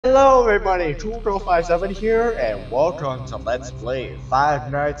Hello everybody, 2057 here, and welcome to Let's Play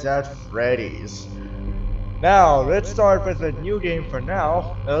Five Nights at Freddy's. Now, let's start with a new game for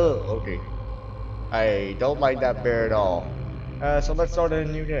now. Oh, okay. I don't like that bear at all. So let's start a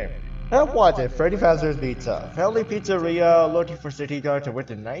new game. What if Freddy Fazbear's Pizza? Family Pizzeria looking for city guard to work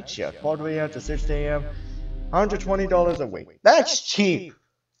the night shift, 4 a.m. to 6 a.m. $120 a week. That's cheap!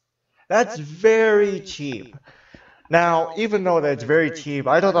 That's very cheap. Now, even though that's very cheap,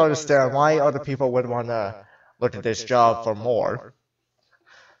 I don't understand why other people would want to look at this job for more.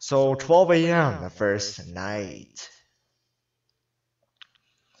 So, 12 a.m. the first night.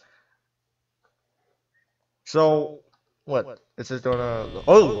 So, what? Is it gonna...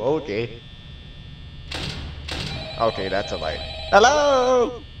 Oh, okay. Okay, that's a light.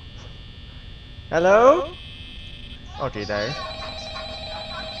 Hello? Hello? Okay, there.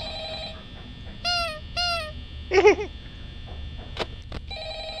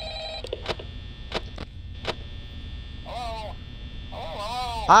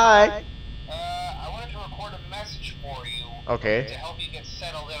 Hi. I wanted to record a message for you. Okay. To help you get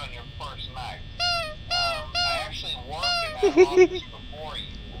settled in on your first night. I actually worked in that office before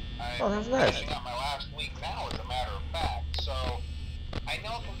you. Oh, that's nice. Finishing up my last week now, as a matter of fact. So I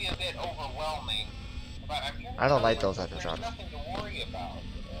know it can be a bit overwhelming, but I'm here to I don't tell like you those other there's jobs. nothing to worry about.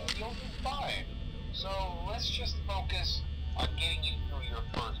 You'll do fine. So let's just focus on getting you through your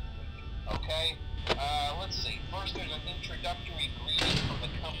first week, okay? Let's see. First, there's an introductory greeting from the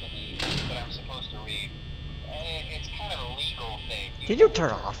company that I'm supposed to read. It's kind of a legal thing. Can you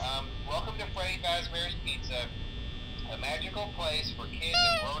turn off? Welcome to Freddy Fazbear's Pizza, a magical place for kids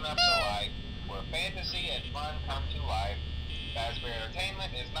and grown-ups alike, where fantasy and fun come to life. Fazbear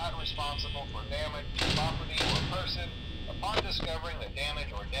Entertainment is not responsible for damage to property or person. Upon discovering that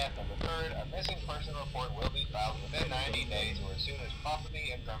damage or death has occurred, a missing person report will be filed within 90 days or as soon as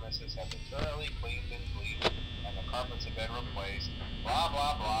property and premises have been thoroughly cleaned and bleached and the carpets have been replaced. Blah,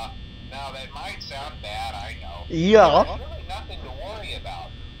 blah, blah. Now, that might sound bad, I know. Yeah. There's really nothing to worry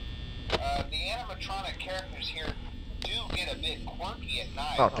about. The animatronic characters here do get a bit quirky at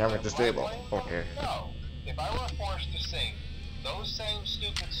night. Oh, damn it, disable. Okay. No. If I were forced to sing those same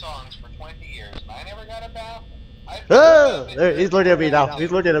stupid songs for 20 years and I never got a bath, oh, there, he's looking at me now.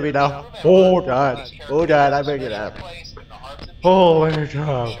 He's looking at me now. Oh god. Oh god, I better get out. Oh my god. Show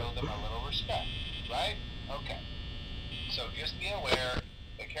them a little respect, right? Okay. So just be aware,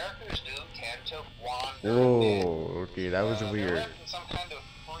 the characters do tend to wander. Oh, okay, that was weird. They're in some kind of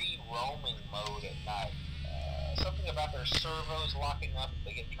free roaming mode at night. Something about their servos locking up if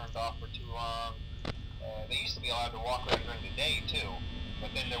they get turned off for too long. They used to be allowed to walk around during the day too,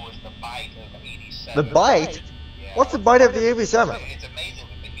 but then there was the bite of 87. The bite? Yeah. What's the bite of the 87? It's amazing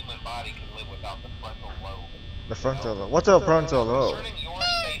that the human body can live without the frontal lobe. The frontal lobe. What's a frontal lobe? Concerning your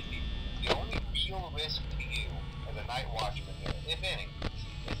safety, the only real risk to you as a night watchman here, if any,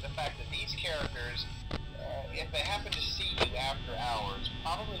 is the fact that these characters, if they happen to see you after hours,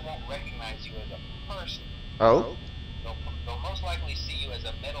 probably won't recognize you as a person. Oh? They'll most likely see you as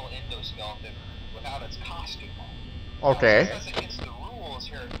a metal endoskeleton without its costume on. Okay. That's against the rules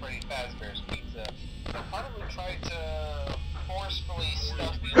here at Freddy Fazbear's Pizza. They'll probably try to forcefully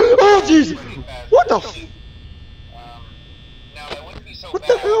stuff you. Oh jeez! What the f- now that wouldn't be so What bad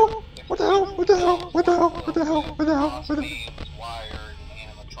the hell? if What the hell? What the hell? What the hell? What the hell? What the hell? What the hell? costumes, wired, and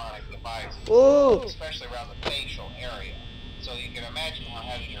animatronic devices. Oh! Especially around the facial area. So you can imagine how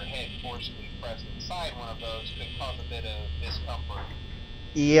having your head forcibly pressed inside one of those could cause a bit of discomfort.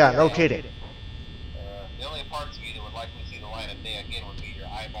 Yeah, no kidding. The only parts of you that would likely see the light of day again would be your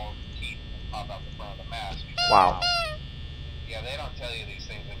eyeballs and teeth that pop out the front of the mask. Wow. Yeah, they don't tell you these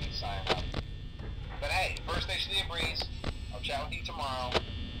things when you sign up. But hey, first station of the breeze. I'll chat with you tomorrow.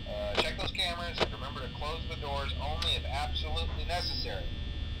 Check those cameras and remember to close the doors only if absolutely necessary.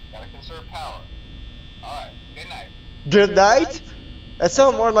 Gotta conserve power. Alright, good night. Good night? That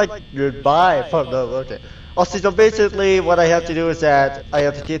sounds more like goodbye from the okay. Also, so basically what I have to do is that I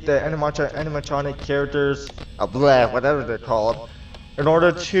have to get the animatronic characters, whatever they're called, in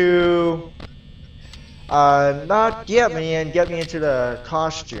order to not get me and get me into the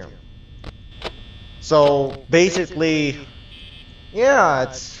costume. So basically, yeah,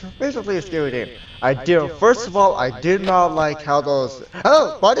 it's basically a scary game. First of all, I did not like how those,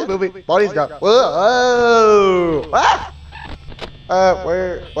 oh, body's moving, body's gone, whoa, ah!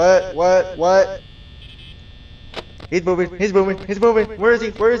 What? He's moving, he's moving, he's moving. Where is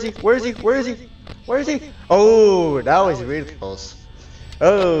he? Where is he? Where is he? Where is he? Where is he? Oh, that was really close.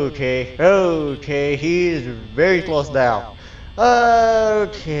 Okay, he's very close now.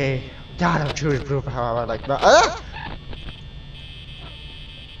 Okay. God, I'm truly proof how I like that. Ah!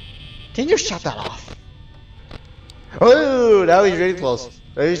 Can you shut that off? Oh, that was really close.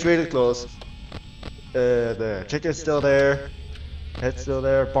 That was really close. The chicken's still there. Head's still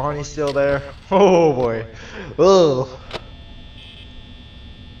there. Bonnie's still there. Oh boy. Oh.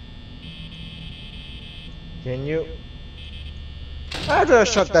 Can you? I have to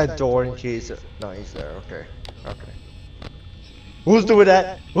shut that door in case. No, he's there. Okay. Okay. Who's doing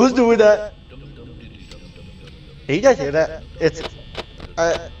that? Who's doing that? Hey, you guys hear that? It's.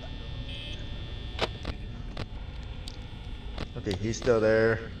 Okay, he's still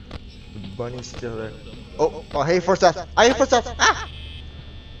there. Bunny's still there. Oh, oh, hey, footsteps! I hear footsteps! Ah!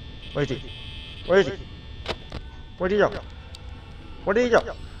 Where is he? Where is he? Where did he go? Where did he go?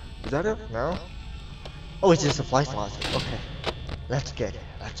 Is that him? No? Oh, it's just a fly closet. Okay. That's good.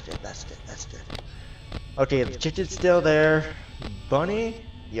 That's good. That's good. That's good. Okay, the chicken's still there. Bunny?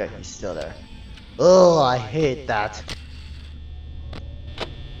 Yeah, he's still there. Oh, I hate that.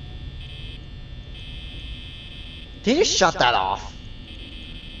 Can you shut that off?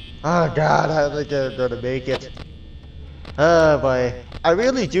 Oh god, I don't think I'm gonna make it. Oh boy. I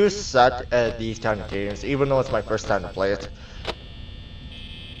really do suck at these kind of games, even though it's my first time to play it.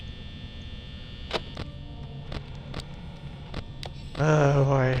 Oh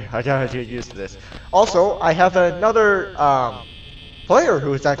boy, I gotta get used to this. Also, I have another player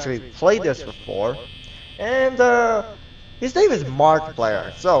who's actually played this before, and his name is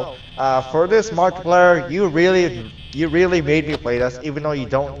Markiplier. So, for this Markiplier, you really made me play this, even though you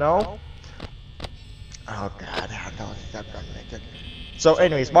don't know. Oh god, I don't think I'm gonna make it. So,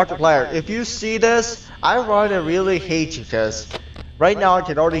 anyways, Markiplier, if you see this, I want to really hate you because right now I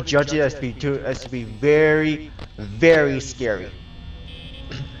can already judge it as to be very, very scary.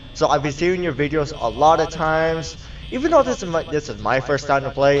 So I've been seeing your videos a lot of times. Even though this is my first time to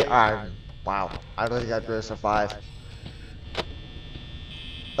play, wow, I don't think I'm gonna survive.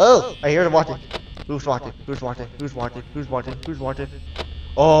 Oh, I hear them walking. Who's walking? Who's walking? Who's walking? Who's walking? Who's walking?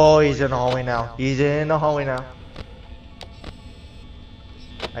 Oh, he's in the hallway now. He's in the hallway now.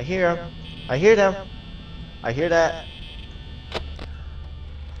 I hear him. I hear them. I hear that.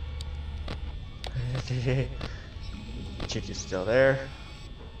 Chick is still there.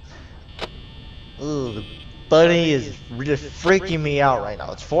 Ooh, the bunny is really freaking me out right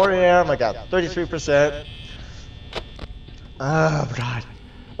now. It's 4 AM. I got 33%. Oh god.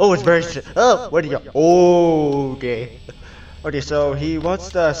 Oh, it's very. Oh, where'd he go? Oh, okay. Okay, so he wants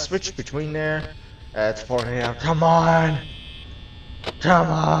to switch between there. It's 4 AM. Come on! Come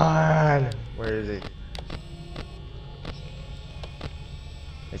on! Where is he?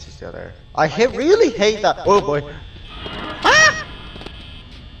 Is he still there? Really hate that. Oh boy. Ah!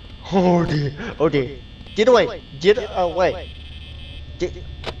 Oh dear. Oh dear. Get away. Get away. Get.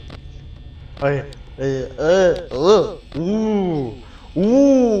 Okay. Ooh.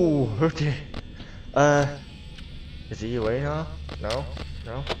 Ooh. Okay. Is he away now? No.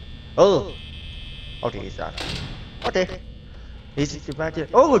 No. Oh. Okay, he's done. Okay. He's back here.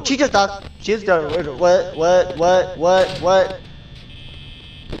 Oh, she just done. She's done. What?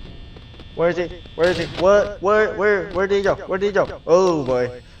 Where is he? Where is he? What? Where did he go? Where did he go? Oh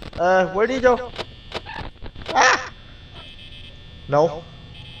boy. Where did he go? Ah! No.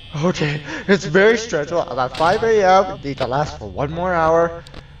 Okay. It's very stressful. About 5 AM. Need to last for 1 more hour.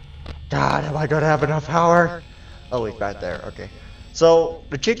 God, am I gonna have enough power? Oh, he's back there. Okay. So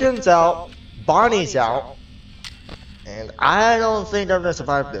the chicken's out. Bonnie's out. And I don't think I'm gonna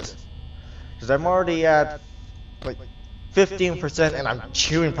survive this. Because I'm already at like 15% and I'm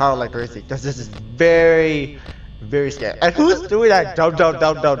chewing power like crazy. Because this is very, very scary. And who's doing that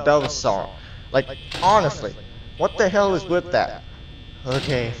dumb song? Like, honestly, what the hell is with that?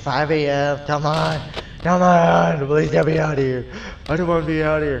 Okay, 5 AM, come on. Come on, please get me out of here. I don't want to be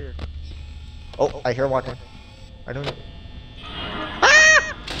out of here. Oh, I hear walking. I don't know.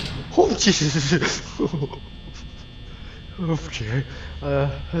 Ah! Oh, Jesus. Okay.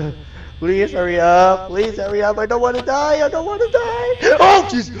 Please hurry up. Please hurry up. I don't want to die. I don't want to die. Oh,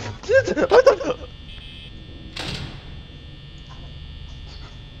 Jesus. What the?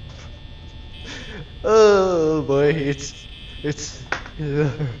 Oh boy, it's.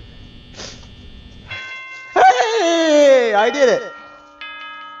 Hey! I did it.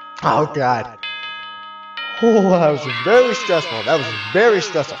 Oh God. Oh, that was very stressful. That was very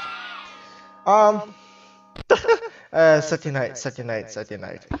stressful. Second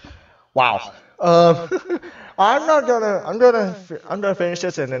night. Wow. I'm gonna finish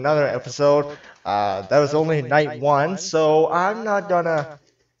this in another episode. That was only night 1, so I'm not gonna.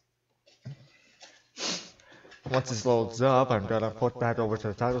 Once this loads up, I'm gonna put back over to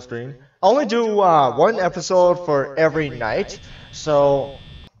the title screen. I only do 1 episode for every night, so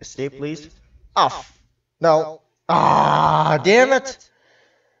Escape, please. Off. No. Ah, damn it.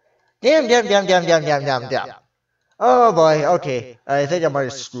 Damn. Oh boy, okay. I think I might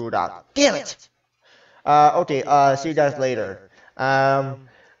have screwed up. Damn it. Okay, see you guys later. Um,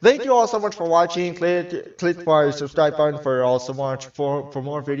 Thank you all so much for watching. Click my subscribe button for all so much for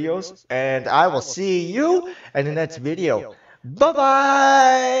more videos. And I will see you in the next video. Bye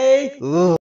bye!